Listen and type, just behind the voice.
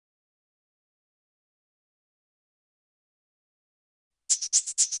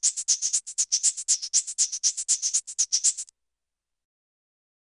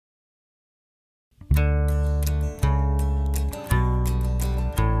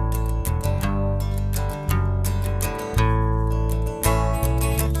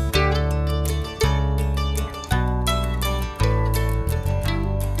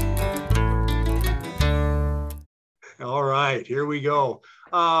here we go.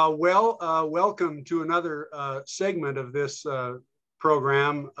 Welcome to another segment of this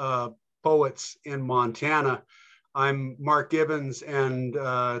program, Poets in Montana. I'm Mark Gibbons, and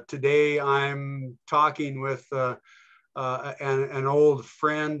today I'm talking with an old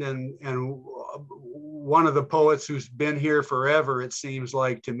friend and one of the poets who's been here forever, it seems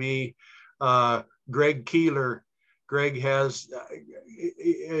like to me, Greg Keeler. Greg has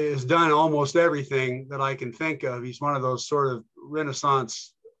done almost everything that I can think of. He's one of those sort of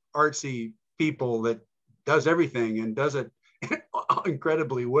Renaissance artsy people that does everything and does it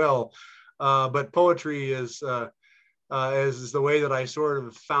incredibly well. But poetry is the way that I sort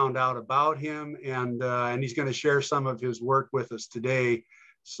of found out about him, and he's going to share some of his work with us today.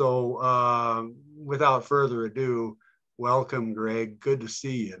 So without further ado, welcome, Greg. Good to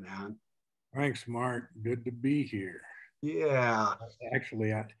see you, man. Thanks, Mark. Good to be here. Yeah.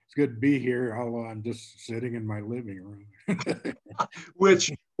 Actually, it's good to be here, although I'm just sitting in my living room.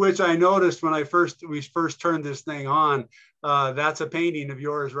 which I noticed when we first turned this thing on. That's a painting of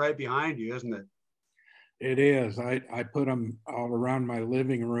yours right behind you, isn't it? It is. I put them all around my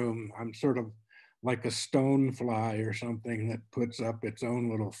living room. I'm sort of like a stone fly or something that puts up its own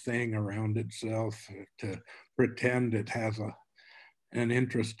little thing around itself to pretend it has an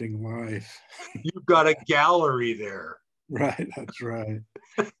interesting life. You've got a gallery there. Right, that's right.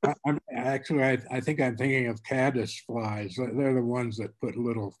 I think I'm thinking of caddis flies. They're the ones that put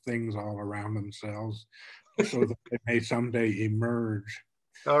little things all around themselves so that they may someday emerge.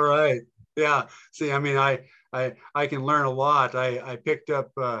 All right. Yeah. See, I mean, I can learn a lot. I picked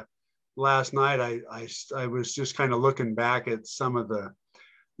up last night. I was just kind of looking back at some of the,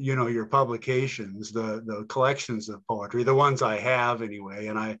 your publications, the collections of poetry, the ones I have anyway.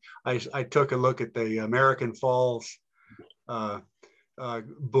 And I took a look at the American Falls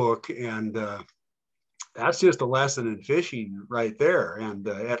book, and that's just a lesson in fishing right there, and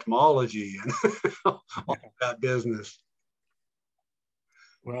etymology and all that business.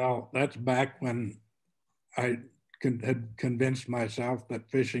 Well, that's back when I had convinced myself that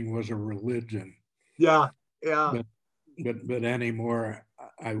fishing was a religion. Yeah. But anymore,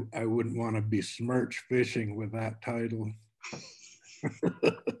 I wouldn't want to besmirch fishing with that title.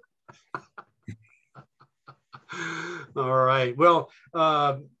 All right. Well,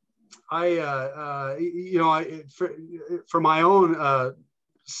 for my own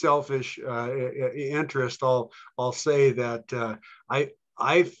selfish interest, I'll say that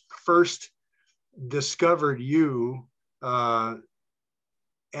I first discovered you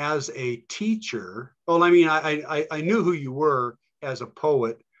as a teacher. Well, I mean, I knew who you were as a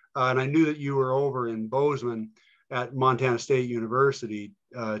poet, and I knew that you were over in Bozeman at Montana State University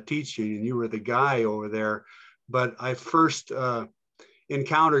teaching, and you were the guy over there. But I first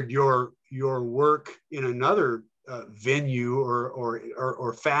encountered your work in another venue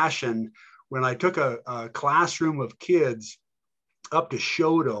or fashion when I took a classroom of kids up to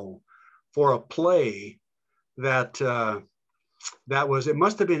Shodo for a play that was, it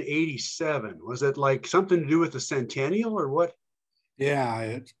must have been 87. Was it like something to do with the centennial or what? Yeah,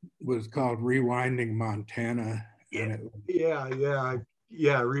 it was called Rewinding Montana. Yeah,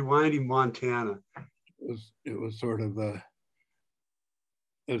 Rewinding Montana. It was sort of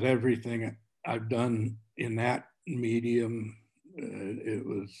as everything I've done in that medium. It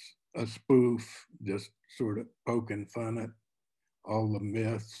was a spoof, just sort of poking fun at all the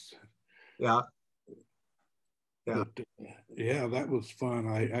myths. Yeah. But, yeah, that was fun.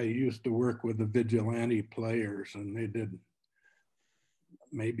 I used to work with the vigilante players, and they did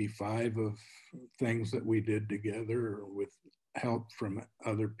maybe 5 of things that we did together with help from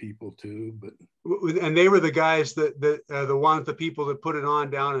other people too. And they were the guys the people that put it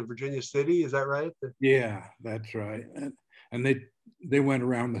on down in Virginia City, is that right? Yeah, that's right. And they went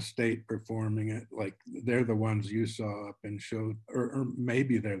around the state performing it. Like they're the ones you saw up in Show, or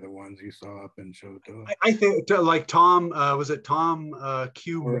maybe they're the ones you saw up in Show. I think like Tom, was it Tom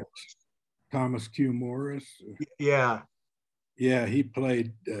Q Morris? Thomas Q Morris? Yeah. Yeah, he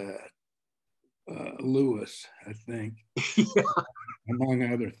played Lewis, I think, yeah. Among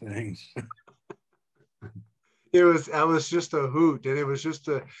other things. That was just a hoot, and it was just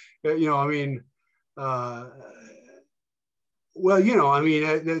I mean,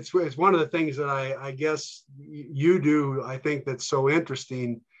 it's one of the things that I guess you do. I think that's so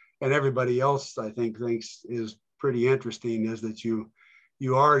interesting, and everybody else I think thinks is pretty interesting, is that you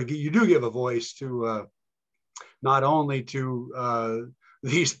do give a voice to not only to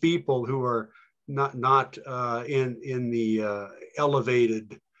these people who are not in the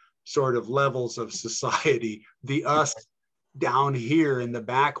elevated sort of levels of society, the us down here in the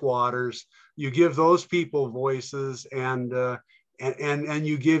backwaters, you give those people voices, and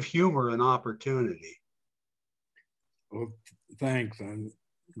you give humor an opportunity. Well, thanks. I'm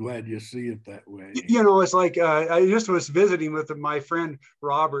glad you see it that way. You know, it's like I just was visiting with my friend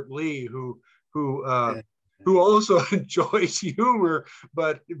Robert Lee, who also enjoys humor,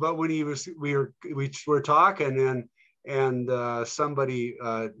 but when we were talking, and somebody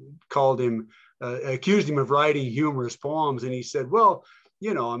called him, accused him of writing humorous poems, and he said, well,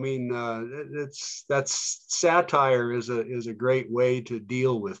 you know, I mean, that's satire is a great way to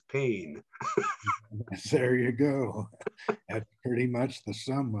deal with pain. There you go. That's pretty much the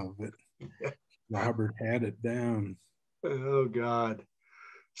sum of it. Robert had it down. Oh God.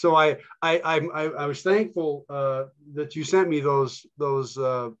 So I was thankful that you sent me those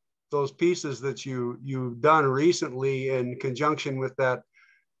pieces that you've done recently in conjunction with that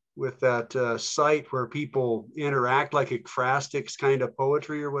site where people interact, like ekphrastic's kind of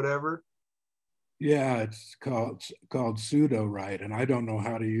poetry or whatever. Yeah, it's called pseudo write, and I don't know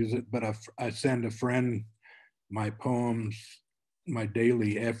how to use it, but I send a friend my poems, my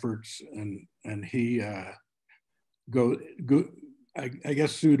daily efforts, and he go I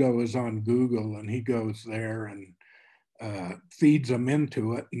guess pseudo is on Google, and he goes there and feeds them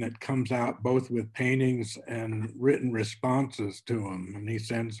into it, and it comes out both with paintings and written responses to them, and he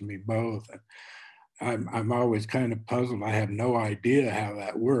sends me both. I'm always kind of puzzled. I have no idea how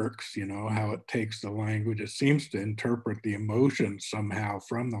that works, you know, how it takes the language. It seems to interpret the emotions somehow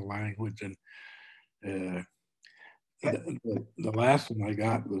from the language. And the last one I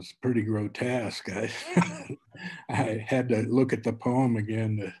got was pretty grotesque. I had to look at the poem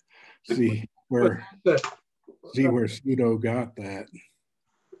again to see where Pseudo got that.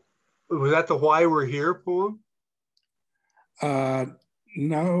 Was that the Why We're Here poem?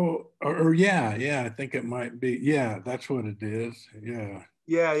 No, or yeah, I think it might be. Yeah, that's what it is. Yeah.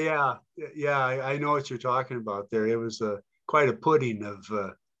 I know what you're talking about there. It was quite a pudding of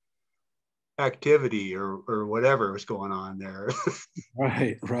activity or whatever was going on there.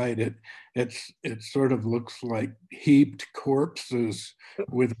 Right. It sort of looks like heaped corpses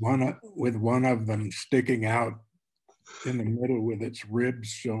with one of them sticking out in the middle with its ribs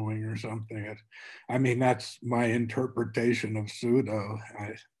showing or something. I mean, that's my interpretation of pseudo.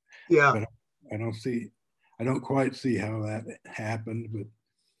 But I don't quite see how that happened, but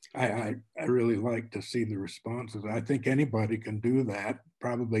I really like to see the responses. I think anybody can do that.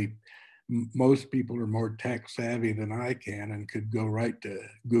 Probably most people are more tech savvy than I can and could go right to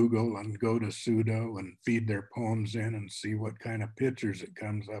Google and go to pseudo and feed their poems in and see what kind of pictures it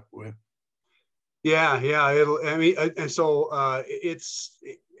comes up with. Yeah. And so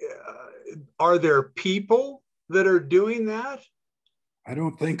are there people that are doing that? I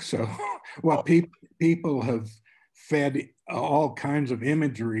don't think so. Well, people have fed all kinds of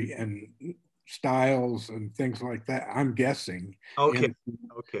imagery and styles and things like that, I'm guessing. Okay.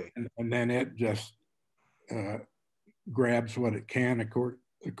 And then it just grabs what it can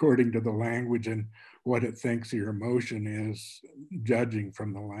according to the language and what it thinks your emotion is, judging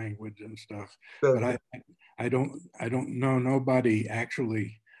from the language and stuff. But I don't know. Nobody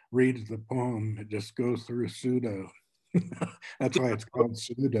actually reads the poem. It just goes through pseudo. That's why it's called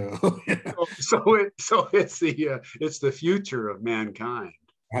pseudo. So it's the future of mankind.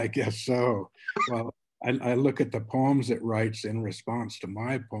 I guess so. Well, I look at the poems it writes in response to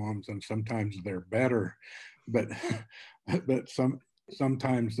my poems, and sometimes they're better, but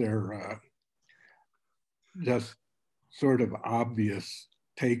sometimes they're just sort of obvious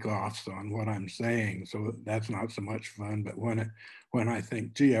takeoffs on what I'm saying. So that's not so much fun. But when I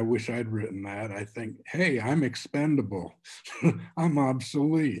think, gee, I wish I'd written that, I think, hey, I'm expendable. I'm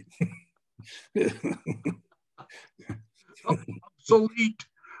obsolete. Obsolete.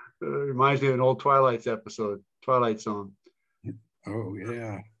 Reminds me of an old Twilight song. Oh,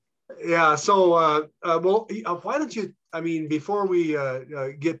 yeah. Yeah. So, why don't you, I mean, before we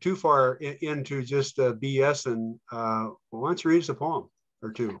get too far into just BS, and why don't you read us a poem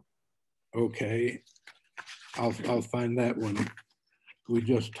or two? Okay. I'll find that one we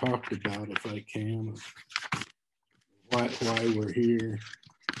just talked about if I can. Why we're here.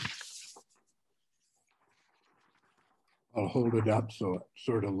 I'll hold it up so it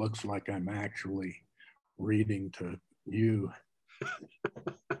sort of looks like I'm actually reading to you.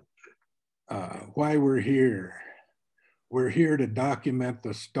 Why we're here. We're here to document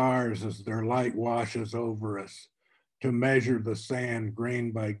the stars as their light washes over us, to measure the sand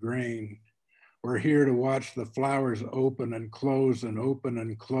grain by grain. We're here to watch the flowers open and close and open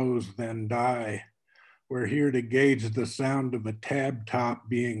and close, then die. We're here to gauge the sound of a tab top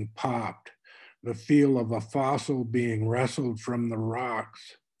being popped, the feel of a fossil being wrestled from the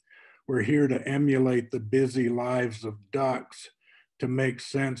rocks. We're here to emulate the busy lives of ducks, to make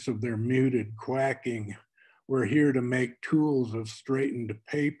sense of their muted quacking. We're here to make tools of straightened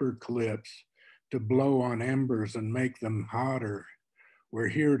paper clips, to blow on embers and make them hotter. We're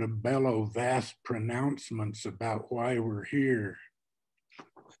here to bellow vast pronouncements about why we're here.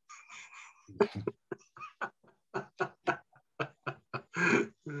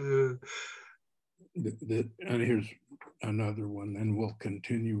 And here's another one, then we'll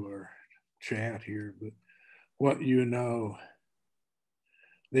continue our chat here. But what you know.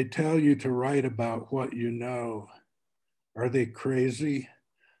 They tell you to write about what you know. Are they crazy?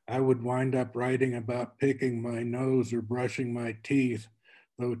 I would wind up writing about picking my nose or brushing my teeth,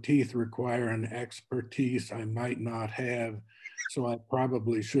 though teeth require an expertise I might not have, so I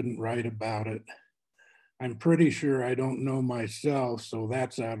probably shouldn't write about it. I'm pretty sure I don't know myself, so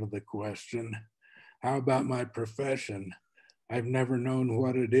that's out of the question. How about my profession? I've never known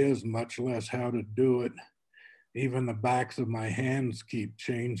what it is, much less how to do it. Even the backs of my hands keep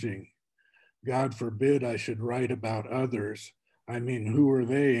changing. God forbid I should write about others. I mean, who are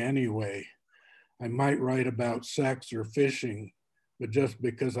they anyway? I might write about sex or fishing, but just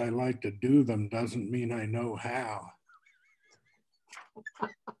because I like to do them doesn't mean I know how.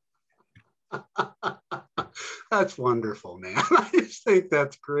 That's wonderful, man. I just think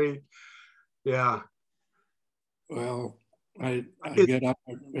that's great. Yeah. Well, I get up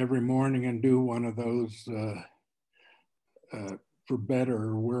every morning and do one of those for better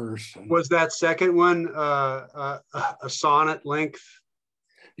or worse. Was that second one a sonnet length?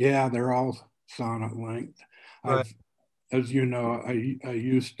 Yeah, they're all sonnet length. Right. As you know, I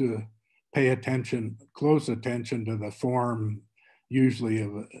used to pay close attention to the form, usually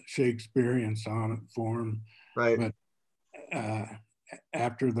of a Shakespearean sonnet form. Right. But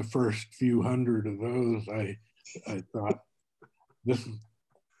after the first few hundred of those, I thought,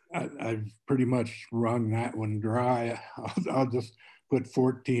 I've pretty much wrung that one dry. I'll just put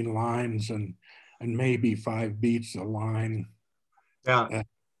 14 lines and maybe 5 beats a line. Yeah.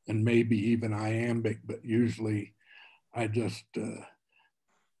 And maybe even iambic, but usually I just,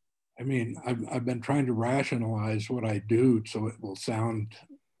 I mean, I've been trying to rationalize what I do so it will sound,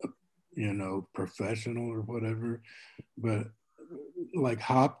 you know, professional or whatever. But like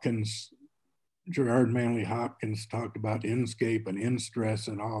Hopkins, Gerard Manley Hopkins talked about inscape and in-stress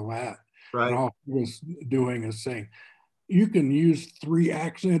and all that. Right. And all he was doing is saying, you can use 3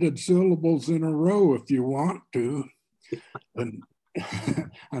 accented syllables in a row if you want to. And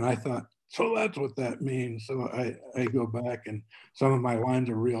and I thought, so that's what that means. So I go back, and some of my lines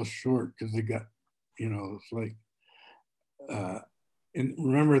are real short because they got, you know, it's like, and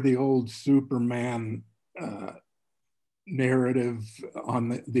remember the old Superman narrative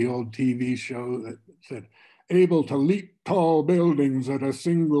on the old TV show that said, able to leap tall buildings at a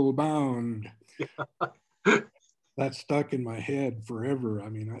single bound. That stuck in my head forever. I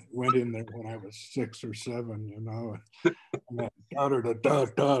mean, I went in there when I was 6 or 7, you know, and that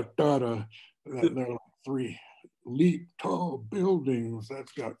da-da-da-da-da-da, there are like 3 leap tall buildings.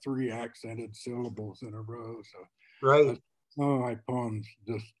 That's got 3 accented syllables in a row. So right. Some of my poems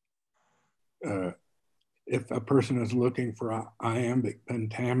just, if a person is looking for an iambic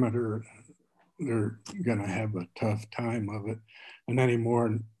pentameter, they're gonna have a tough time of it. And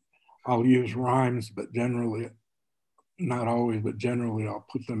anymore, I'll use rhymes, but generally, not always, but generally I'll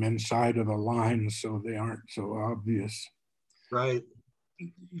put them inside of the lines so they aren't so obvious. Right.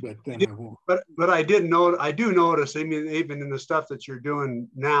 But then I won't. But I do notice, I mean, even in the stuff that you're doing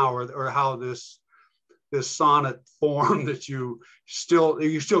now, or how this sonnet form that you still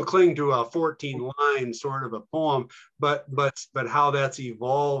cling to a 14 line sort of a poem, but how that's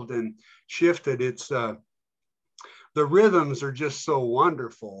evolved and shifted. It's the rhythms are just so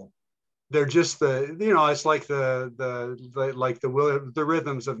wonderful. They're just it's like the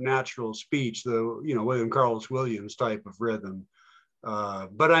rhythms of natural speech, William Carlos Williams type of rhythm.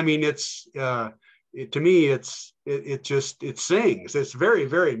 But I mean, to me, it sings. It's very,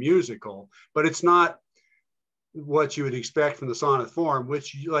 very musical, but it's not what you would expect from the sonnet form,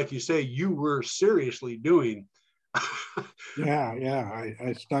 which, like you say, you were seriously doing. Yeah.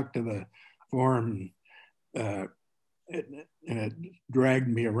 I stuck to the form. And it dragged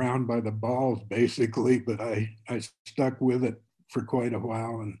me around by the balls, basically, but I stuck with it for quite a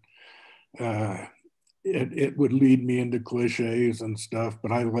while, and it would lead me into cliches and stuff,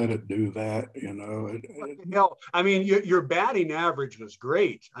 but I let it do that, you know. I mean, your batting average was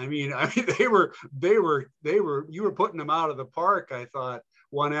great. I mean, they were you were putting them out of the park, I thought,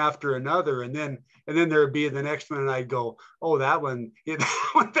 one after another, and then there'd be the next one, and I'd go, oh, that one,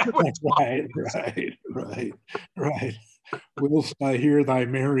 that was right. Whilst I hear thy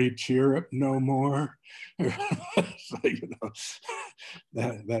merry chirrup no more. So, you know,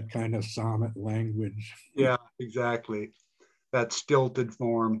 that kind of sonnet language. Yeah, exactly. That stilted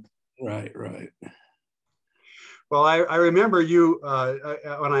form. Right, right. Well, I remember you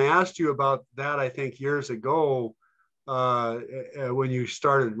when I asked you about that, I think years ago, when you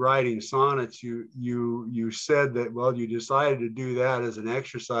started writing sonnets, you said that, well, you decided to do that as an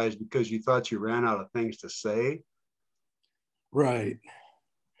exercise because you thought you ran out of things to say. Right.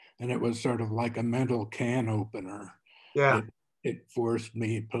 And it was sort of like a mental can opener. Yeah, It forced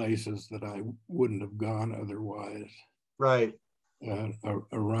me places that I wouldn't have gone otherwise. right.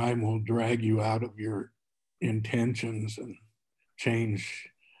 A rhyme will drag you out of your intentions and change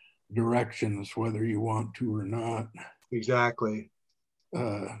directions whether you want to or not. Exactly.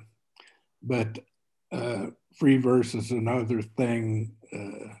 But free verse is another thing.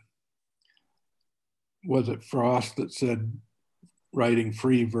 Was it Frost that said writing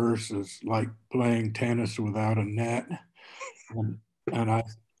free verse is like playing tennis without a net? And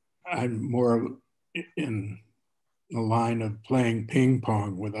I'm more in the line of playing ping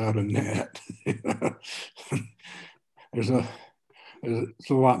pong without a net. There's it's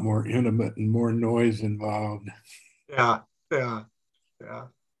a lot more intimate and more noise involved. Yeah, yeah, yeah.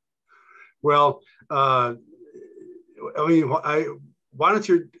 Well, I mean, why don't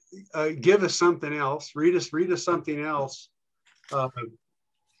you give us something else? Read us something else. And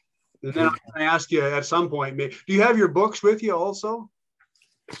then I ask you at some point, do you have your books with you also?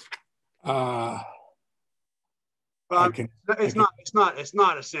 It's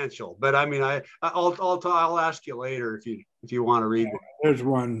not essential, but I mean, I'll ask you later if you want to read it. There's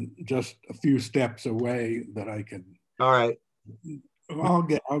one just a few steps away that I could. All right.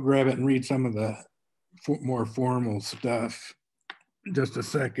 I'll grab it and read some of the more formal stuff. Just a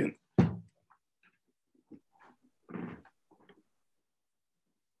second.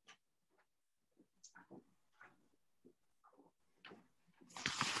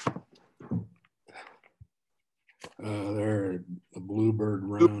 There, The Bluebird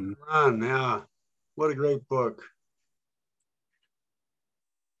Run. Run, yeah. What a great book.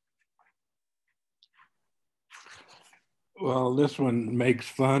 Well, this one makes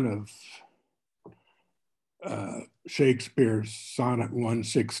fun of Shakespeare's Sonnet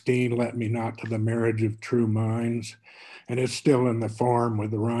 116, Let Me Not to the Marriage of True Minds. And it's still in the form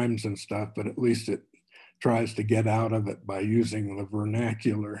with the rhymes and stuff, but at least it tries to get out of it by using the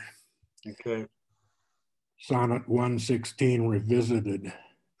vernacular. Okay. Sonnet 116 Revisited.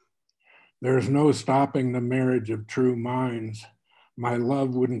 There's no stopping the marriage of true minds. My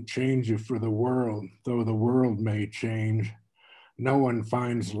love wouldn't change you for the world, though the world may change. No one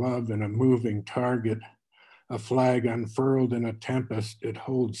finds love in a moving target. A flag unfurled in a tempest, it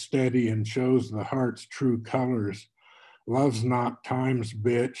holds steady and shows the heart's true colors. Love's not time's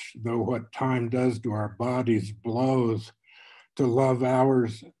bitch, though what time does to our bodies blows. To love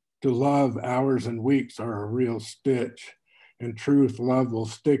hours and weeks are a real stitch. In truth, love will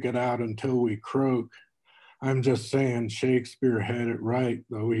stick it out until we croak. I'm just saying Shakespeare had it right,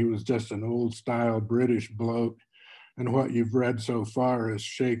 though he was just an old style British bloke. And what you've read so far is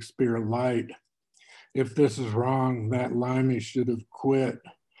Shakespeare light. If this is wrong, that Limey should have quit.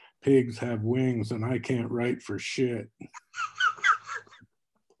 Pigs have wings and I can't write for shit.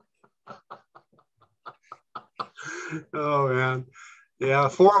 Oh man. Yeah,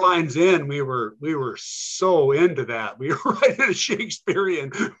 4 lines in, we were so into that. We were right in a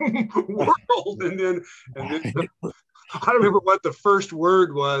Shakespearean world, and then I don't remember what the first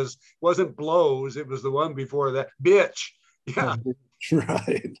word was. It wasn't blows, it was the one before that. Bitch. Yeah.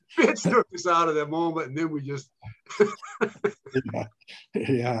 Right. Bitch took us out of that moment, and then we just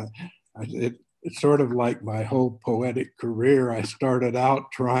yeah. It's sort of like my whole poetic career. I started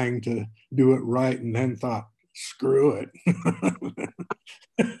out trying to do it right and then thought, screw it.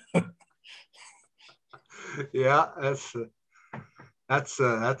 Yeah, that's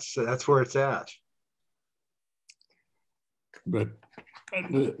where it's at. But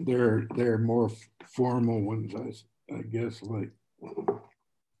there are more formal ones, I guess, like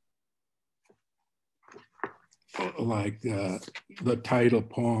the title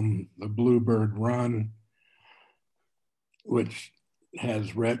poem, The Bluebird Run, which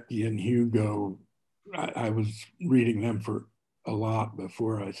has Retke and Hugo. I was reading them for a lot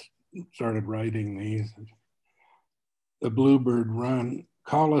before I started writing these. The Bluebird Run.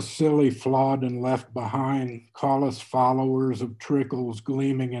 Call us silly, flawed, and left behind. Call us followers of trickles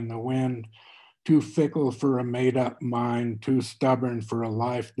gleaming in the wind. Too fickle for a made-up mind, too stubborn for a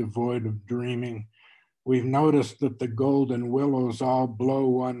life devoid of dreaming. We've noticed that the golden willows all blow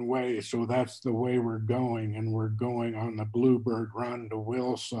one way, so that's the way we're going, and we're going on the bluebird run to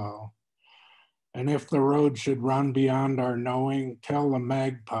Wilsaw. And if the road should run beyond our knowing, tell the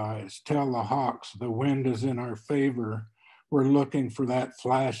magpies, tell the hawks, the wind is in our favor. We're looking for that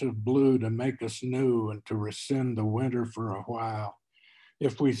flash of blue to make us new and to rescind the winter for a while.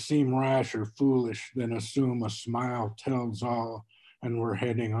 If we seem rash or foolish, then assume a smile tells all, and we're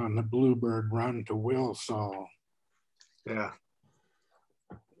heading on the bluebird run to Wilsaw. Yeah.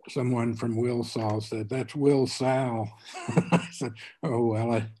 Someone from Wilsaw said, that's Will Sal. I said, oh,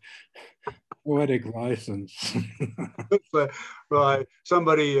 well, poetic license. Well,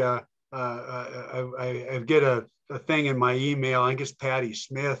 somebody, I get a thing in my email, I guess Patty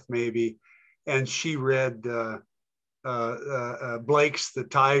Smith maybe, and she read Blake's The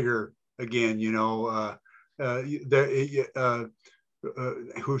Tiger again, you know,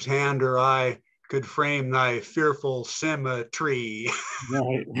 whose hand or eye could frame thy fearful symmetry.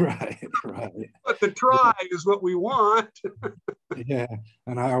 Right. But the try is what we want. Yeah,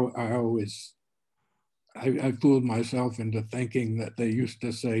 and I fooled myself into thinking that they used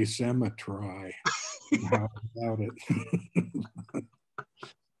to say semi-try. How about it?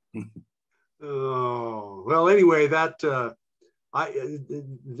 Oh, well, anyway, that's a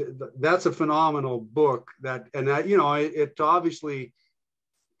phenomenal book. You know, it obviously,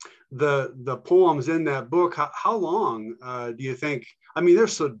 the poems in that book, how long do you think? I mean,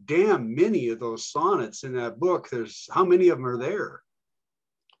 there's so damn many of those sonnets in that book. How many of them are there?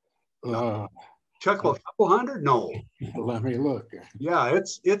 Chuck, a couple hundred? No. Let me look. Yeah,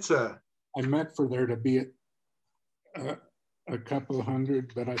 I meant for there to be a couple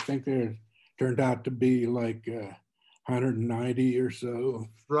hundred, but I think there turned out to be like 190 or so.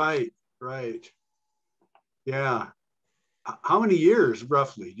 Right. Yeah. How many years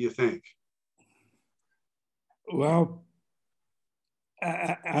roughly do you think? Well,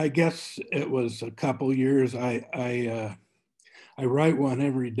 I guess it was a couple years. I write one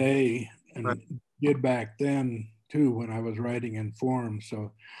every day, and Right. did back then too when I was writing in form.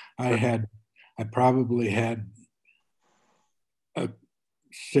 So I probably had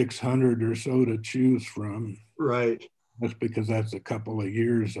 600 or so to choose from. Right. That's because that's a couple of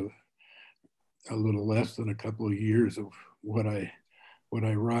years of, a little less than a couple of years of what I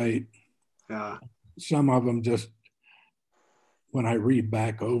write. Yeah. Some of them just, when I read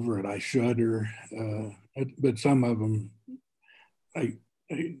back over it, I shudder. But some of them I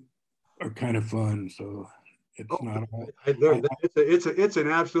are kind of fun. So it's not. It's an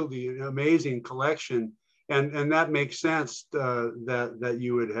absolutely amazing collection, and that makes sense that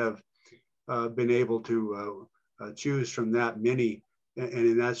you would have been able to choose from that many, and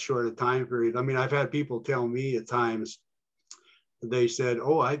in that short a time period. I mean, I've had people tell me at times, they said,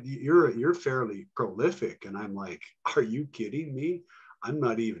 "Oh, you're fairly prolific," and I'm like, "Are you kidding me? I'm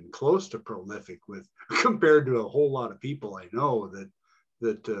not even close to prolific compared to a whole lot of people I know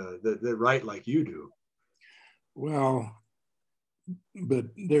that write like you do." Well, but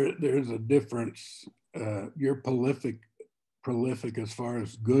there's a difference. You're prolific as far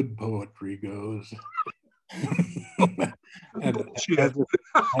as good poetry goes. and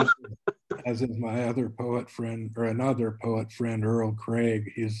as is my other poet friend, or another poet friend, Earl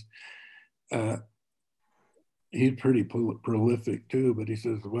Craig. He's pretty prolific too, but he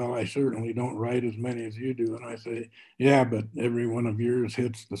says, well, I certainly don't write as many as you do. And I say, yeah, but every one of yours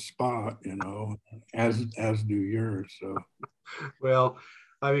hits the spot, you know, as do yours. So, well,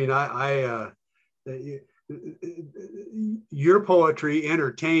 I mean, your poetry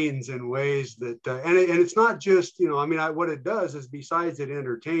entertains in ways that, and it's not just, you know, I mean, what it does is, besides it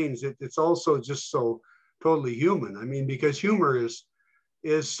entertains, it's also just so totally human. I mean, because humor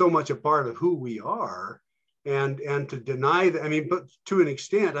is so much a part of who we are, and to deny that, I mean, but to an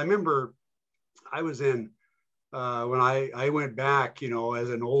extent, I remember I was in, when I went back, you know, as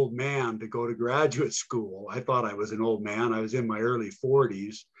an old man to go to graduate school. I thought I was an old man. I was in my early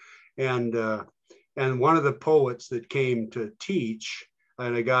 40s, and one of the poets that came to teach,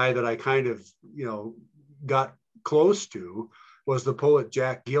 and a guy that I kind of, you know, got close to, was the poet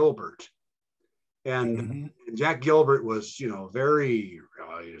Jack Gilbert. And Jack Gilbert was, you know, he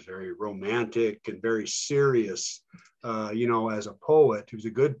was very romantic and very serious, you know, as a poet. He was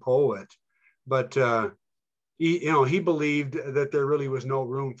a good poet, but he believed that there really was no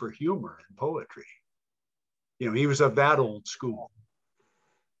room for humor in poetry. You know, he was of that old school.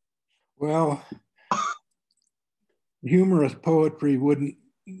 Well, humorous poetry wouldn't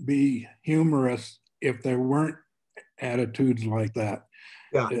be humorous if there weren't attitudes like that.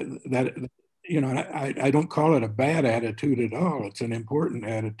 Yeah. That, you know, I don't call it a bad attitude at all. It's an important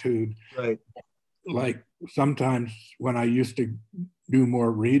attitude. Right. like sometimes when I used to do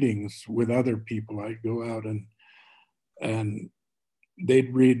more readings with other people, I'd go out and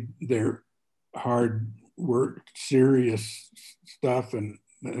they'd read their hard work, serious stuff, and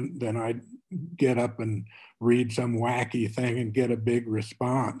then I'd get up and read some wacky thing and get a big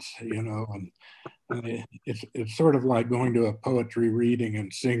response, you know. And it's sort of like going to a poetry reading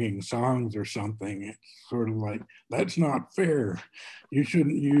and singing songs or something. It's sort of like, that's not fair. You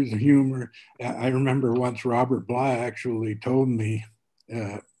shouldn't use humor. I remember once Robert Bly actually told me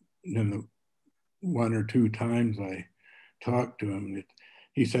in the one or two times I talked to him, that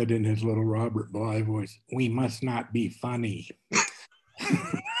he said in his little Robert Bly voice, "We must not be funny."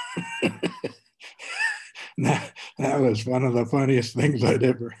 That was one of the funniest things I'd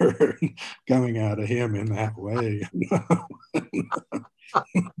ever heard coming out of him in that way.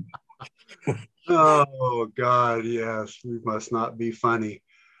 Oh God, yes, we must not be funny.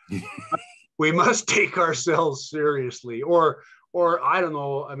 We must take ourselves seriously, or I don't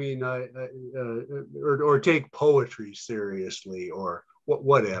know. I mean, or take poetry seriously, or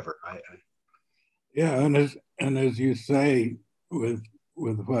whatever. Yeah, and as you say, with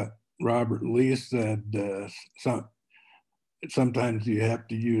what Robert Lee said, sometimes you have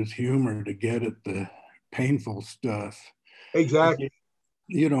to use humor to get at the painful stuff. Exactly.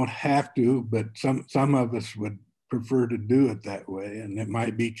 You don't have to, but some of us would prefer to do it that way, and it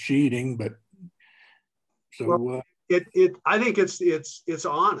might be cheating, but so well, I think it's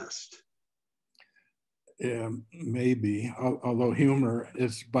honest. Yeah, maybe. Although humor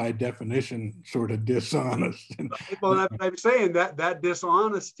is by definition sort of dishonest. Well, I'm saying that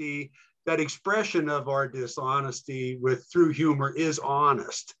dishonesty, that expression of our dishonesty through humor is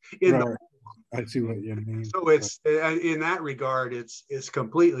honest. Right. I see what you mean. So it's in that regard, it's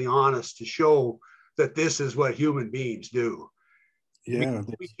completely honest to show that this is what human beings do. Yeah,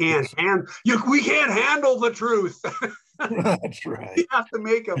 we can't handle the truth. That's right. You have to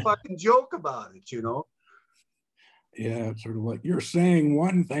make a fucking joke about it, you know. Yeah, it's sort of like you're saying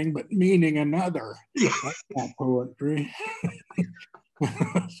one thing but meaning another. Yeah. That's not poetry.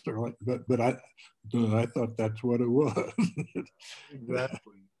 Sort of like, but I thought that's what it was.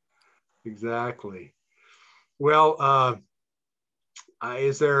 Exactly. Well,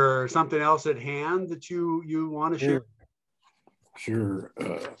 is there something else at hand that you want to share? Sure.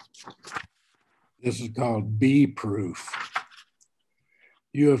 This is called Be Proof.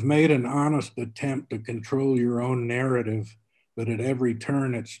 You have made an honest attempt to control your own narrative, but at every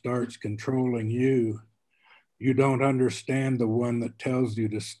turn it starts controlling you. You don't understand the one that tells you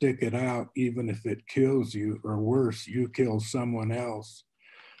to stick it out even if it kills you, or worse, you kill someone else.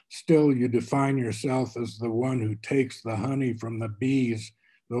 Still, you define yourself as the one who takes the honey from the bees,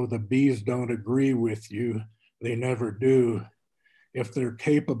 though the bees don't agree with you. They never do. If they're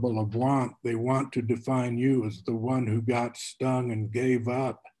capable of want, they want to define you as the one who got stung and gave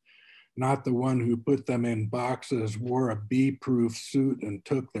up, not the one who put them in boxes, wore a bee-proof suit, and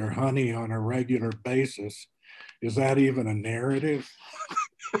took their honey on a regular basis. Is that even a narrative?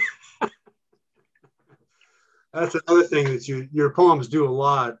 That's another thing that your poems do a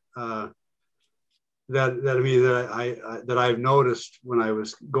lot. That I've noticed when I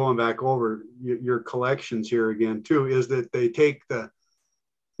was going back over your collections here again too, is that they take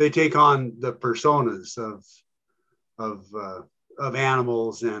on the personas of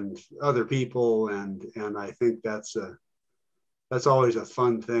animals and other people, and I think that's always a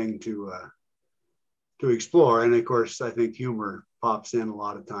fun thing to explore. And of course, I think humor pops in a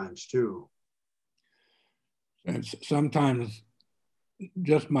lot of times too. And sometimes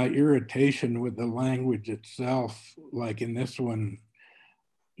just my irritation with the language itself, like in this one,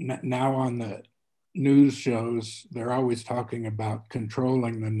 now on the news shows, they're always talking about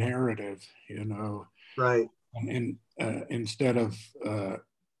controlling the narrative, you know. Right. And instead of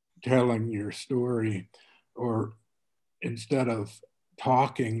telling your story, or instead of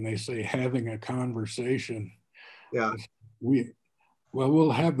talking, they say having a conversation. Yeah.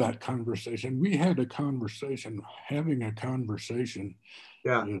 We'll have that conversation. We had a conversation, having a conversation.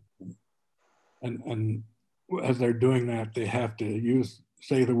 Yeah. And as they're doing that, they have to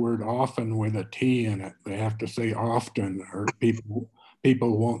say the word often with a T in it. They have to say often, or people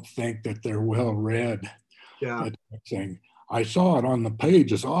won't think that they're well read. Yeah. Saying, I saw it on the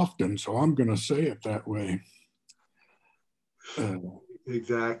page as often, so I'm going to say it that way.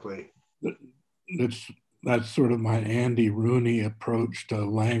 Exactly. That's sort of my Andy Rooney approach to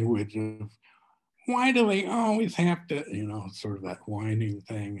language of, why do they always have to, you know, sort of that whining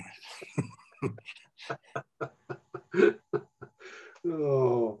thing.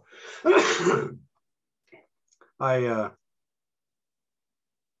 Oh,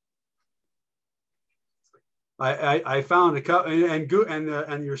 I found a couple,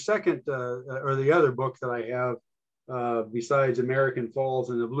 and your second or the other book that I have besides American Falls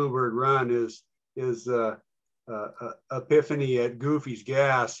and the Bluebird Run is Epiphany at Goofy's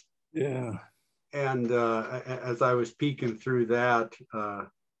Gas. Yeah. And as I was peeking through that,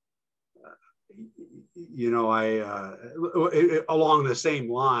 along the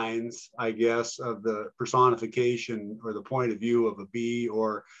same lines, I guess, of the personification or the point of view of a bee,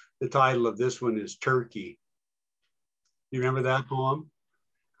 or the title of this one is Turkey. You remember that poem?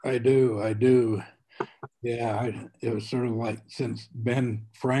 I do. Yeah, it was sort of like, since Ben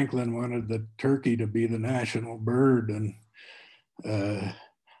Franklin wanted the turkey to be the national bird, and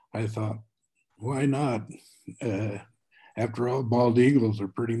I thought, why not? After all, bald eagles are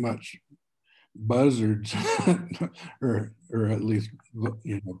pretty much buzzards, or at least,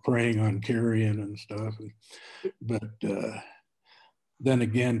 preying on carrion and stuff. But then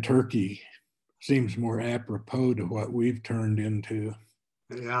again, turkey seems more apropos to what we've turned into.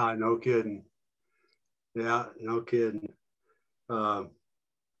 Yeah, no kidding. Yeah, no kidding. Although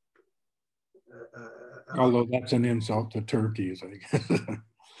that's an insult to turkeys, I guess.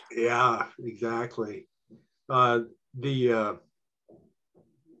 Yeah, exactly. You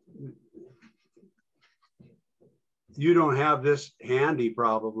don't have this handy,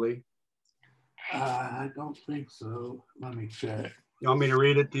 probably. I don't think so. Let me check. You want me to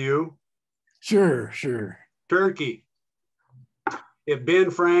read it to you? Sure. Turkey. If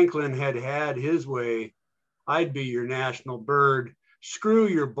Ben Franklin had had his way, I'd be your national bird. Screw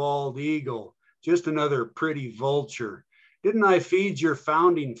your bald eagle, just another pretty vulture. Didn't I feed your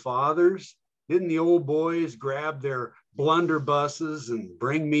founding fathers? Didn't the old boys grab their blunderbusses and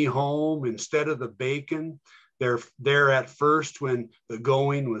bring me home instead of the bacon? They're there at first when the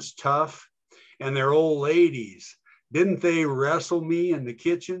going was tough. And their old ladies, didn't they wrestle me in the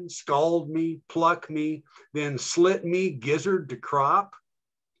kitchen, scald me, pluck me, then slit me gizzard to crop?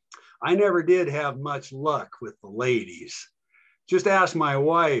 I never did have much luck with the ladies. Just ask my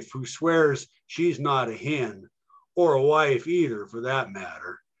wife, who swears she's not a hen, or a wife either for that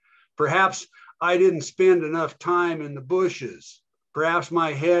matter. Perhaps I didn't spend enough time in the bushes. Perhaps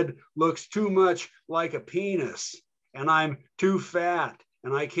my head looks too much like a penis, and I'm too fat,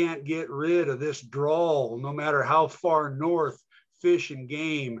 and I can't get rid of this drawl no matter how far north Fish and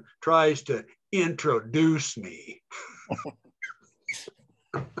Game tries to introduce me.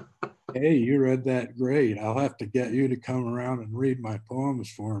 Hey, you read that great. I'll have to get you to come around and read my poems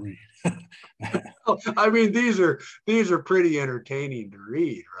for me. I mean, these are pretty entertaining to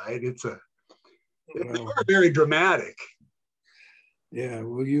read, right? They are very dramatic. Yeah,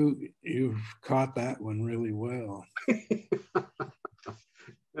 well, you've caught that one really well.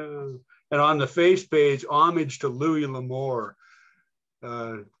 And on the face page, homage to Louis L'Amour,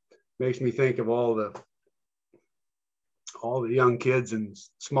 makes me think of all the young kids in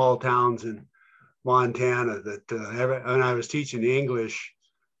small towns in Montana that when I was teaching English,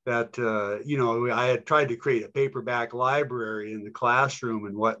 that I had tried to create a paperback library in the classroom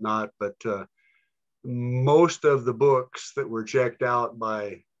and whatnot, but most of the books that were checked out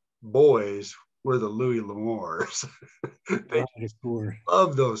by boys were the Louis L'Amours. They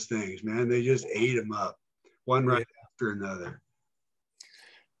love those things, man. They just ate them up, one right after another.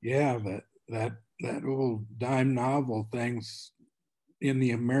 Yeah, that old dime novel thing's in the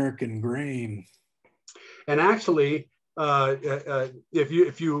American grain. And actually,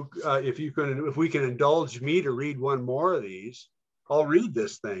 if we can indulge me to read one more of these, I'll read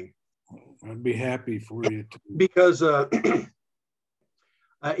this thing. I'd be happy for you to. Because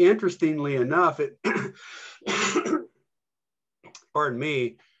interestingly enough, pardon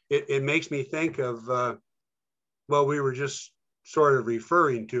me, it makes me think of what we were just sort of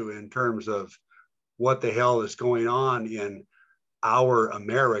referring to in terms of what the hell is going on in our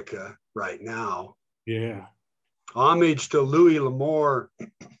America right now. Yeah. Homage to Louis L'Amour.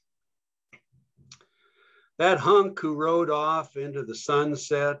 That hunk who rode off into the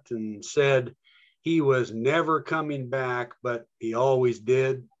sunset and said he was never coming back, but he always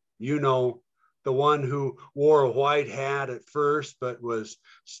did. You know, the one who wore a white hat at first, but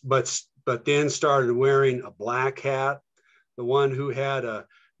then started wearing a black hat. The one who had a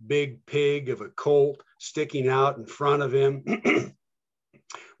big pig of a colt sticking out in front of him.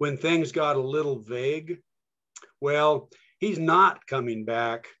 When things got a little vague, well, he's not coming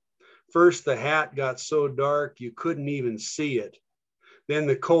back. First, the hat got so dark you couldn't even see it. Then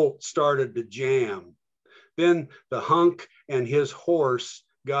the colt started to jam. Then the hunk and his horse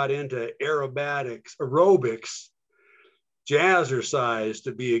got into aerobics, jazzercise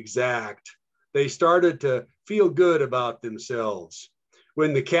to be exact. They started to feel good about themselves.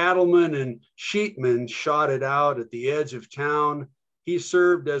 When the cattlemen and sheepmen shot it out at the edge of town, he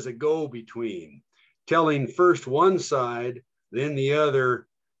served as a go-between, telling first one side, then the other,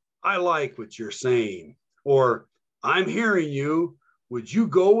 I like what you're saying, or I'm hearing you, would you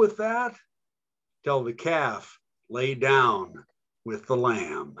go with that? Till the calf lay down with the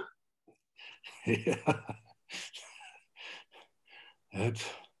lamb. Yeah. That's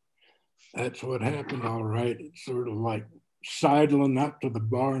what happened, all right. It's sort of like sidling up to the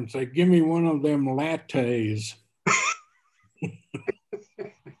bar and say, give me one of them lattes.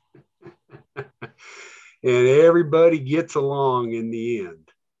 And everybody gets along in the end.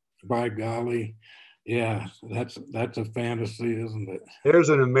 By golly, yeah, that's a fantasy, isn't it? There's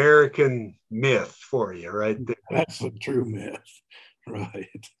an American myth for you right there. That's a true myth,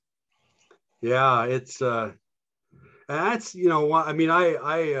 right? Yeah, it's that's, you know, I mean, I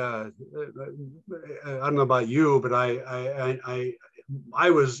don't know about you, but I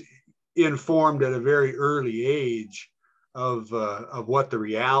was informed at a very early age of what the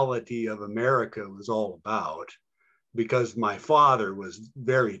reality of America was all about, because my father was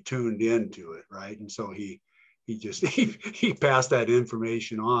very tuned into it, right? And so he just he passed that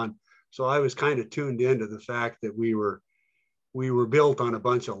information on. So I was kind of tuned into the fact that we were built on a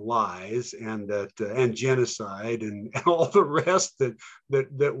bunch of lies and that and genocide and all the rest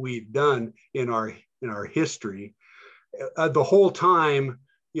that we've done in our history. The whole time,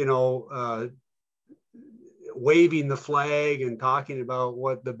 you know, waving the flag and talking about we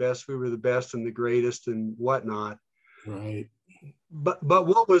were the best and the greatest and whatnot. Right. But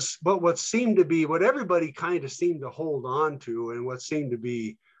what seemed to be what everybody kind of seemed to hold on to, and what seemed to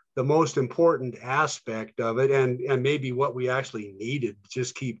be the most important aspect of it, and maybe what we actually needed to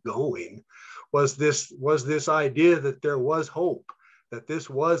just keep going, was this idea that there was hope, that this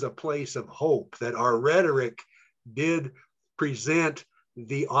was a place of hope, that our rhetoric did present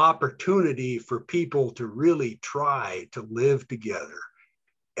the opportunity for people to really try to live together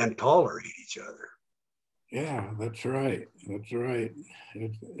and tolerate each other. Yeah, that's right. That's right.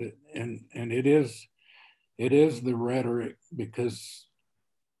 And it is the rhetoric, because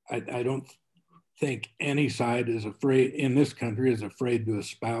I don't think any side is afraid in this country is afraid to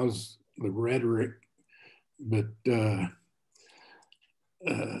espouse the rhetoric, but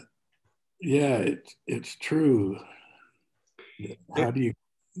yeah, it's true. How do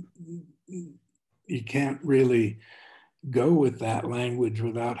you can't really go with that language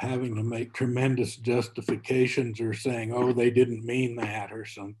without having to make tremendous justifications or saying, oh, they didn't mean that or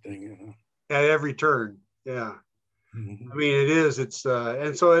something, you know? At every turn. Yeah. Mm-hmm. I mean, it is. It's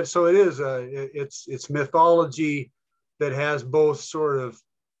and so it is. It's mythology that has both sort of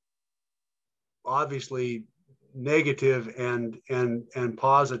obviously negative and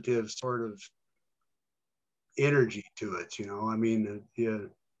positive sort of energy to it. You know, I mean, yeah,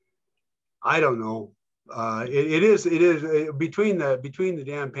 I don't know. It is between the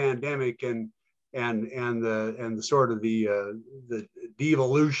damn pandemic and the sort of the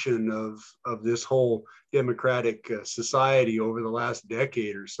devolution of this whole democratic society over the last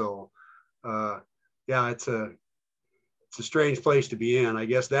decade or so. Yeah, it's a strange place to be in. I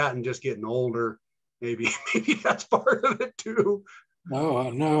guess that, and just getting older, maybe that's part of it too.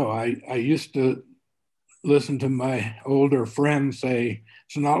 No, I used to listen to my older friends say,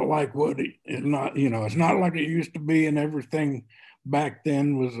 it's not like it's not like it used to be, and everything back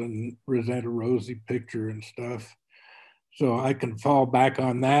then was and present a rosy picture and stuff. So I can fall back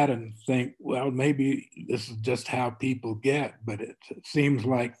on that and think, well, maybe this is just how people get, but it seems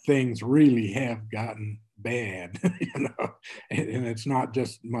like things really have gotten bad, you know, and it's not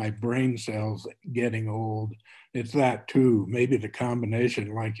just my brain cells getting old. It's that too. Maybe the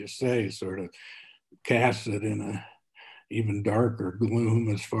combination, like you say, sort of casts it in a even darker gloom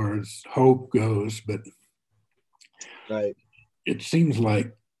as far as hope goes. But right, it seems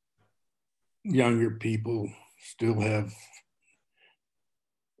like younger people still have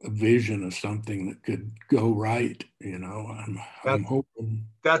a vision of something that could go right, you know. I'm hoping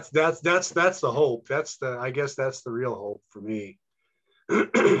that's the hope. I guess that's the real hope for me.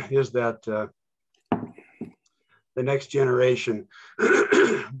 Is that the next generation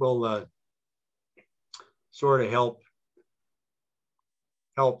will sort of help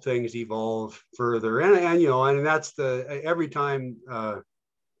things evolve further, and you know, and that's every time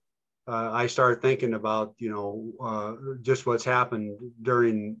I start thinking about, you know, just what's happened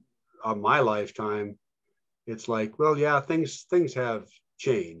during my lifetime. It's like, well, yeah, things have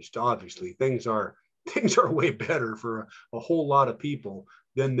changed. Obviously, things are way better for a whole lot of people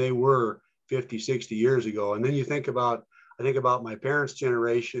than they were 50, 60 years ago. And then you think about, I think about my parents'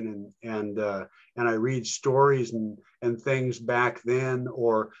 generation, and I read stories and things back then,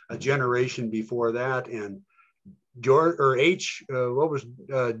 or a generation before that. And George or H, what was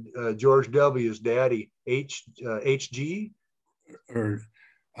George W.'s daddy? HG or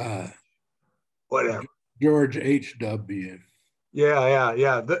whatever. George H.W.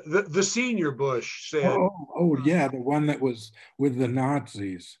 Yeah. The senior Bush said. Oh, yeah, the one that was with the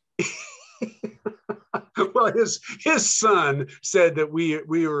Nazis. Well, his son said that we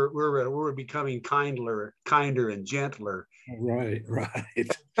were becoming kinder and gentler. Right.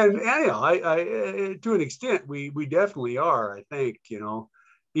 And anyhow, I to an extent we definitely are. I think,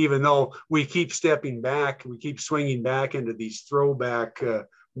 even though we keep stepping back, we keep swinging back into these throwback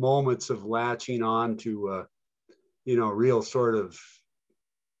moments of latching on to real sort of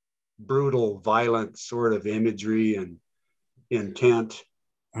brutal, violent sort of imagery and intent.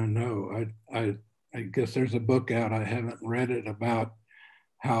 I know. I guess there's a book out, I haven't read it, about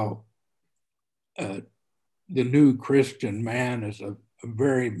how the new Christian man is a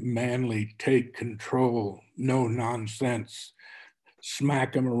very manly, take control, no nonsense,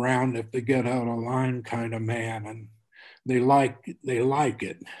 smack them around if they get out of line kind of man. And they like it,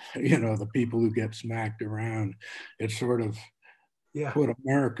 the people who get smacked around. It's sort of what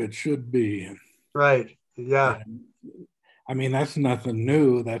America should be. Right. Yeah. And, I mean, that's nothing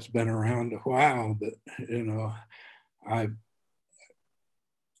new. That's been around a while, but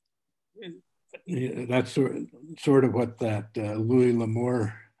that's sort of what that Louis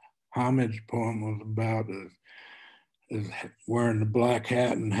L'Amour homage poem was about, is wearing the black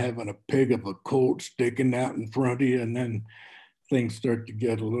hat and having a pig of a colt sticking out in front of you, and then things start to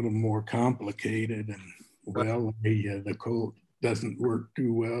get a little more complicated, and well, the colt doesn't work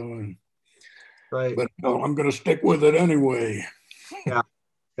too well, and right. But no, I'm going to stick with it anyway. Yeah.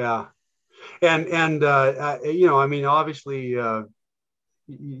 And I mean, obviously,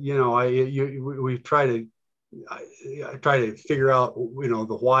 we try to. I try to figure out,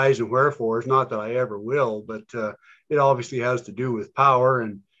 the whys and wherefores. Not that I ever will, but it obviously has to do with power,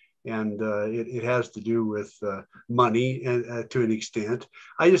 and it has to do with money, and to an extent.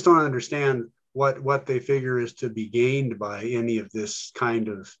 I just don't understand what they figure is to be gained by any of this kind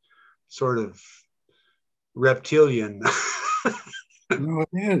of sort of reptilian. No, it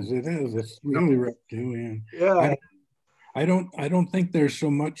is. It's really reptilian. Yeah. I don't think there's so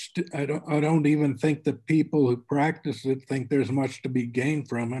much. I don't even think the people who practice it think there's much to be gained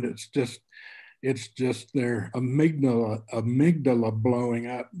from it. It's just their amygdala blowing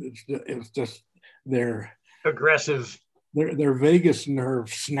up. It's just their aggressive. Their vagus nerve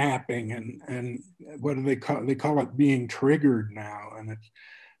snapping, and what do they call? They call it being triggered now, and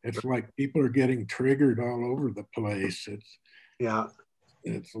it's like people are getting triggered all over the place.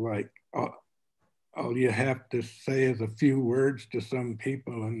 It's like all you have to say is a few words to some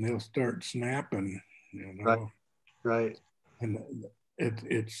people, and they'll start snapping. Right. And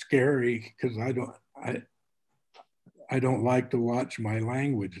it's scary, because I don't like to watch my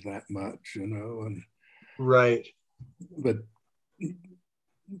language that much, and right. But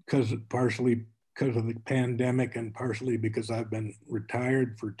partially because of the pandemic, and partially because I've been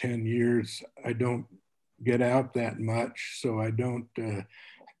retired for 10 years, I don't get out that much, so I don't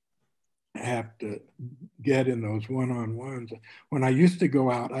have to get in those one-on-ones. When I used to go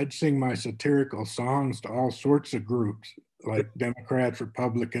out, I'd sing my satirical songs to all sorts of groups, like Democrats,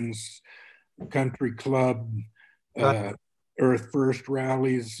 Republicans, country club, Earth First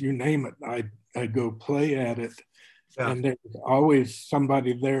rallies, you name it. I'd go play at it. Yeah. And there's always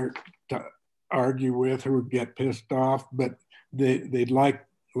somebody there to argue with who would get pissed off, but they'd like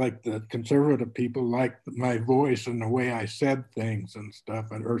the conservative people liked my voice and the way I said things and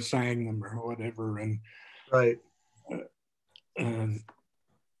stuff, or sang them or whatever. And right. And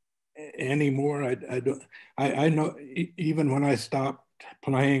anymore, I know, even when I stopped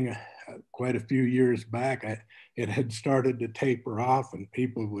playing quite a few years back, it had started to taper off, and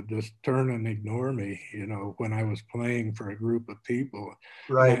people would just turn and ignore me, when I was playing for a group of people.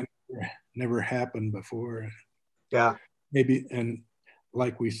 Right. That never happened before. Yeah. Maybe, and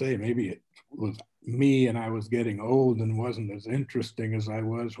like we say, maybe it was me and I was getting old and wasn't as interesting as I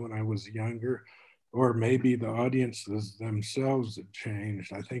was when I was younger, or maybe the audiences themselves had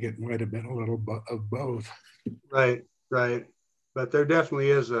changed. I think it might have been a little of both. Right. But there definitely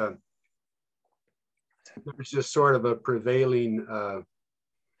is there's just sort of a prevailing,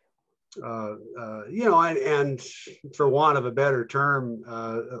 and for want of a better term,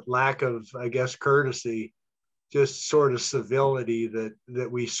 lack of, I guess, courtesy, just sort of civility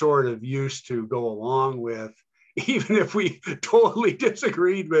that we sort of used to go along with, even if we totally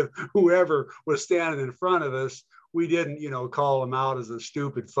disagreed with whoever was standing in front of us. we didn't, you know, call them out as a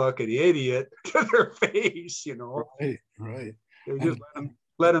stupid fucking idiot to their face, you know. Right, right. They just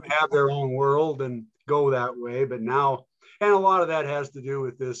let them have their own world and go that way. But now, and a lot of that has to do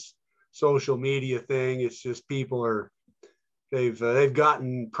with this social media thing. It's just people are, they've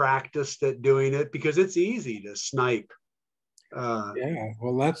gotten practiced at doing it because it's easy to snipe. Yeah,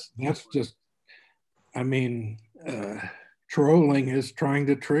 well, that's just, I mean, trolling is trying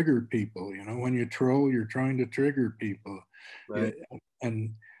to trigger people. You know, when you troll, you're trying to trigger people. Right. Yeah,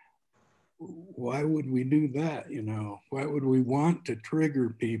 and why would we do that? You know, why would we want to trigger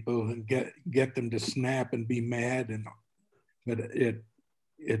people and get them to snap and be mad? And but it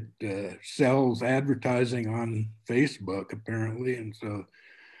sells advertising on Facebook apparently, and so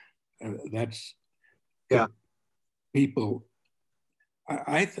that's Yeah. people.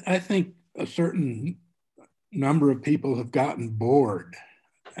 I think a certain number of people have gotten bored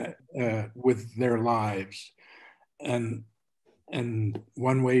with their lives, and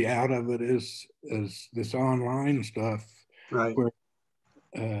one way out of it is this online stuff, Right. where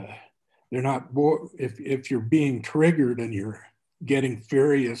they're not bored. If you're being triggered and you're getting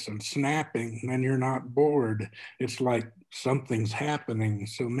furious and snapping, then you're not bored. It's like something's happening.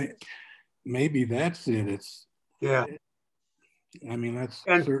 So maybe that's it. It's, Yeah. I mean, that's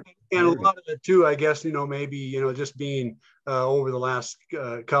And a lot of it too, I guess, you know, maybe, you know, just being over the last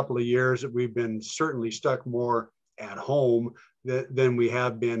couple of years that we've been certainly stuck more at home than we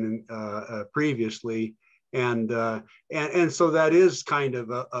have been previously. And so that is kind of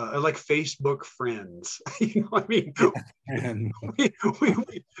a like Facebook friends, you know. I mean,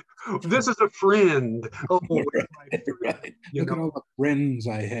 this is a friend. Oh, right, right. You Look know, at all the friends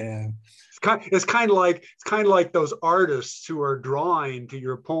I have. It's kind of like those artists who are drawing to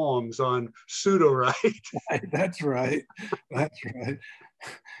your poems on pseudo-write. Right, that's right. That's right.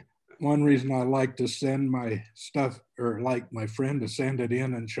 One reason I like to send my stuff, or like my friend to send it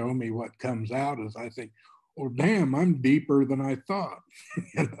in and show me what comes out, is I think, oh damn, I'm deeper than I thought.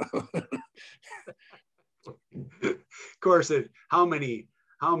 You know? Of course, how many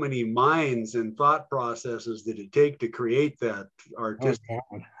minds and thought processes did it take to create that artistic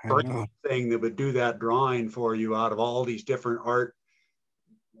thing that would do that drawing for you out of all these different art,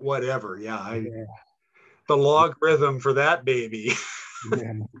 whatever. Yeah. The logarithm for that baby.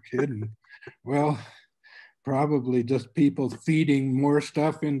 Yeah, no kidding. Well, probably just people feeding more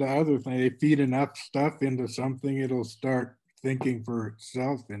stuff into other things. They feed enough stuff into something, it'll start thinking for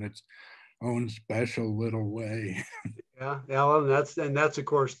itself in its own special little way. Yeah, Alan, that's of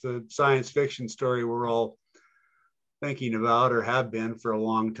course the science fiction story we're all thinking about or have been for a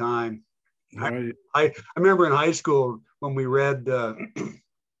long time. Right. I remember in high school when we read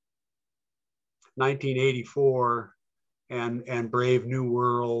 1984 and Brave New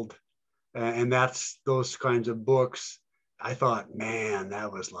World, and that's those kinds of books. I thought, man,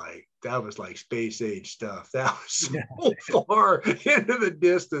 that was like space age stuff. That was so far into the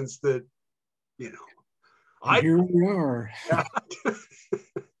distance that, you know. Here we are.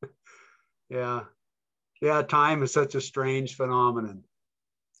 Yeah. Time is such a strange phenomenon.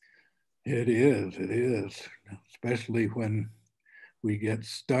 It is, especially when we get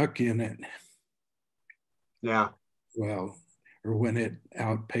stuck in it. Yeah. Well, or when it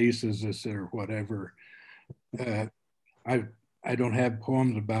outpaces us or whatever. I don't have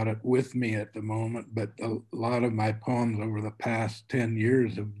poems about it with me at the moment, but a lot of my poems over the past 10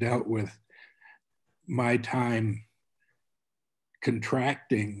 years have dealt with my time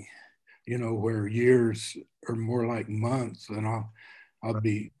contracting, you know, where years are more like months, and I'll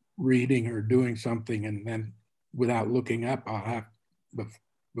be reading or doing something, and then without looking up, I'll have,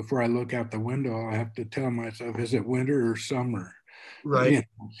 before I look out the window, I'll have to tell myself, is it winter or summer? Right. You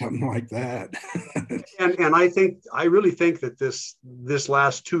know, something like that. and I really think that this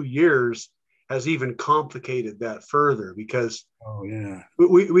last 2 years has even complicated that further, because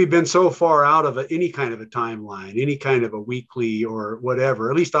we've been so far out of any kind of a timeline, any kind of a weekly or whatever.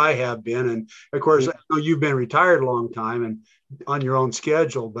 At least I have been, and of course, I know you've been retired a long time and on your own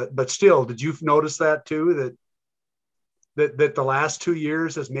schedule. But still, did you notice that too? That the last 2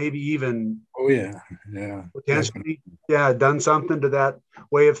 years has maybe even potentially done something to that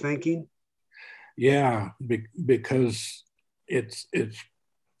way of thinking. Yeah, because it's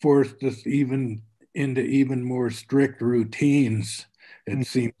forced us even into even more strict routines, it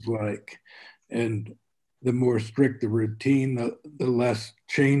seems like. And the more strict the routine, the less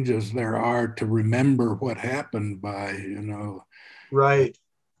changes there are to remember what happened by, you know. Right.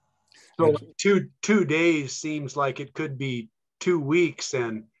 So two days seems like it could be 2 weeks,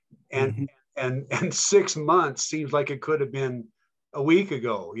 and 6 months seems like it could have been a week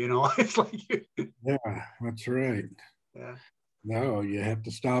ago. You know, it's like, Yeah, that's right. yeah, No, you have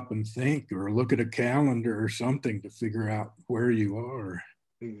to stop and think or look at a calendar or something to figure out where you are.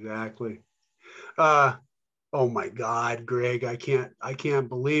 exactly. Oh my God, Greg, I can't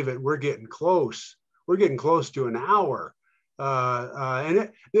believe it. We're getting close. We're getting close to an hour.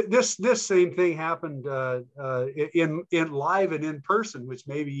 This same thing happened in live and in person, which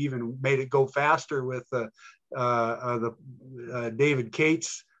maybe even made it go faster with the David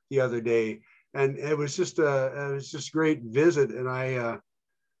Cates the other day, and it was just a great visit. And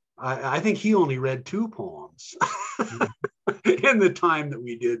I think he only read 2 poems in the time that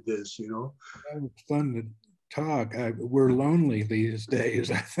we did this. You know, It was fun to talk. We're lonely these days.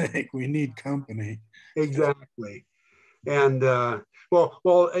 I think we need company. exactly. And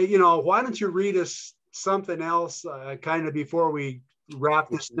well, you know, why don't you read us something else, kind of before we wrap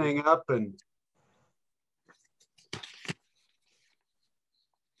this thing up? And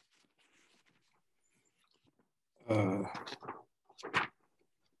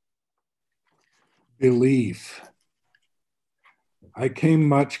belief. I came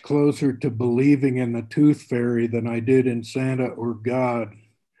much closer to believing in the tooth fairy than I did in Santa or God.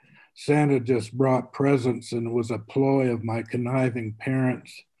 Santa just brought presents and was a ploy of my conniving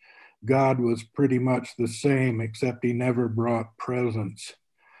parents. God was pretty much the same, except he never brought presents.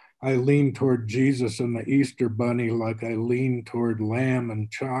 I leaned toward Jesus and the Easter Bunny like I leaned toward lamb and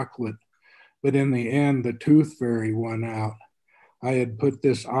chocolate. But in the end, the tooth fairy won out. I had put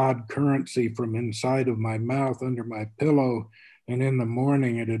this odd currency from inside of my mouth under my pillow, and in the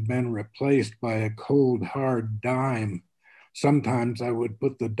morning it had been replaced by a cold, hard dime. Sometimes I would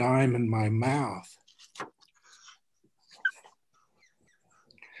put the dime in my mouth.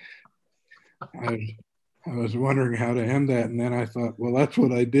 I was wondering how to end that, and then I thought, well, that's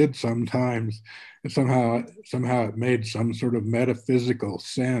what I did sometimes. And somehow it made some sort of metaphysical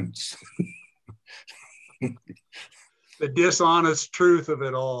sense. the dishonest truth of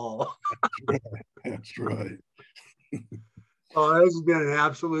it all. That's right. Oh, this has been an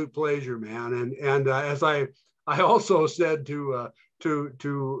absolute pleasure, man. And as I also said to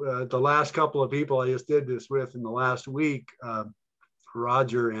the last couple of people I just did this with in the last week,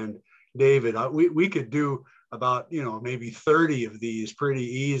 Roger and David, we could do about, you know, maybe 30 of these pretty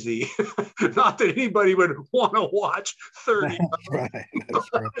easy. Not that anybody would want to watch 30. That's right. That's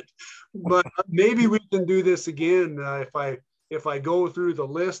right. But maybe we can do this again if I go through the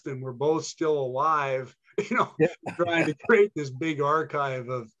list and we're both still alive, you know, yeah. Trying to create this big archive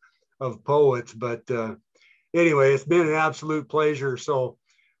of poets. But anyway, it's been an absolute pleasure. So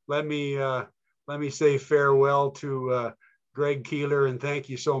let me say farewell to Greg Keeler, and thank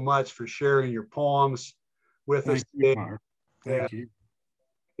you so much for sharing your poems with us today. Mark. Thank you.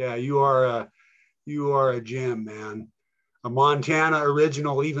 Yeah, you are a gem, man. A Montana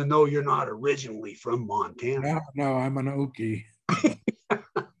original, even though you're not originally from Montana. No, I'm an Okie.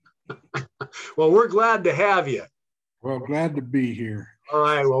 Well, we're glad to have you. Well, glad to be here. All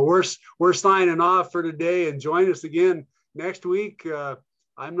right. Well, we're signing off for today, and join us again next week.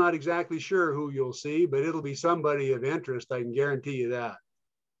 I'm not exactly sure who you'll see, but it'll be somebody of interest. I can guarantee you that.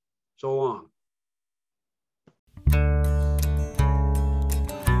 So long.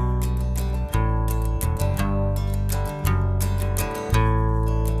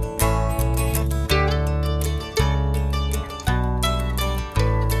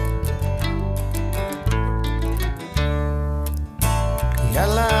 Got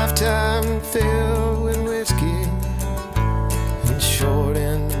a lifetime filled